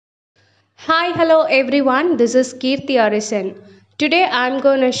Hi, hello everyone. This is Kirti Arison. Today I'm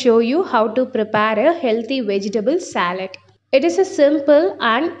going to show you how to prepare a healthy vegetable salad. It is a simple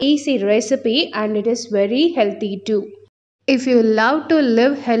and easy recipe and it is very healthy too. If you love to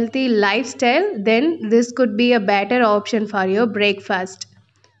live healthy lifestyle, then this could be a better option for your breakfast.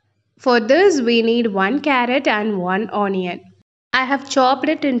 For this we need 1 carrot and 1 onion. I have chopped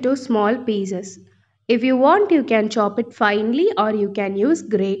it into small pieces. If you want, you can chop it finely or you can use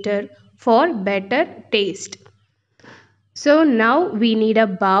grater for better taste. So now we need a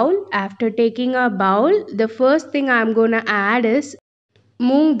bowl. After taking a bowl, the first thing I'm going to add is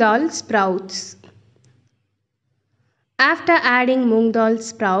moong dal sprouts. After adding moong dal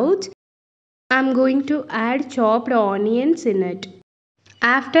sprouts, I'm going to add chopped onions in it.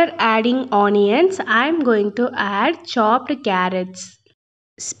 After adding onions, I'm going to add chopped carrots.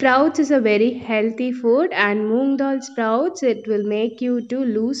 Sprouts is a very healthy food and moong dal sprouts it will make you to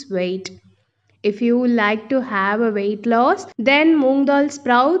lose weight. If you like to have a weight loss, then moong dal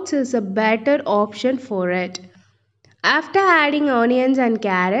sprouts is a better option for it. After adding onions and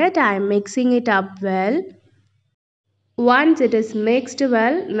carrot, I am mixing it up well. Once it is mixed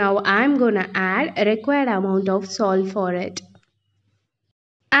well, now I am gonna add a required amount of salt for it.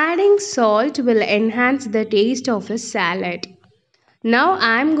 Adding salt will enhance the taste of a salad. Now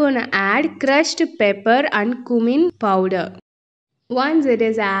I'm gonna add crushed pepper and cumin powder. Once it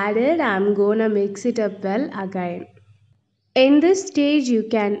is added, I'm gonna mix it up well again. In this stage, you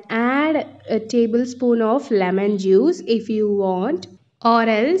can add a tablespoon of lemon juice if you want, or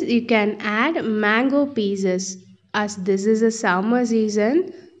else you can add mango pieces. As this is a summer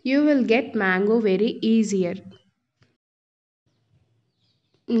season, you will get mango very easier.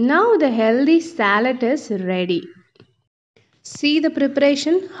 Now the healthy salad is ready. See the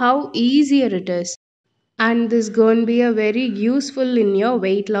preparation, how easier it is. And this going to be a very useful in your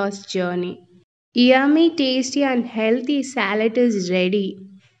weight loss journey. Yummy, tasty and healthy salad is ready.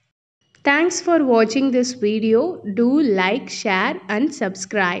 Thanks for watching this video. Do like, share and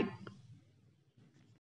subscribe.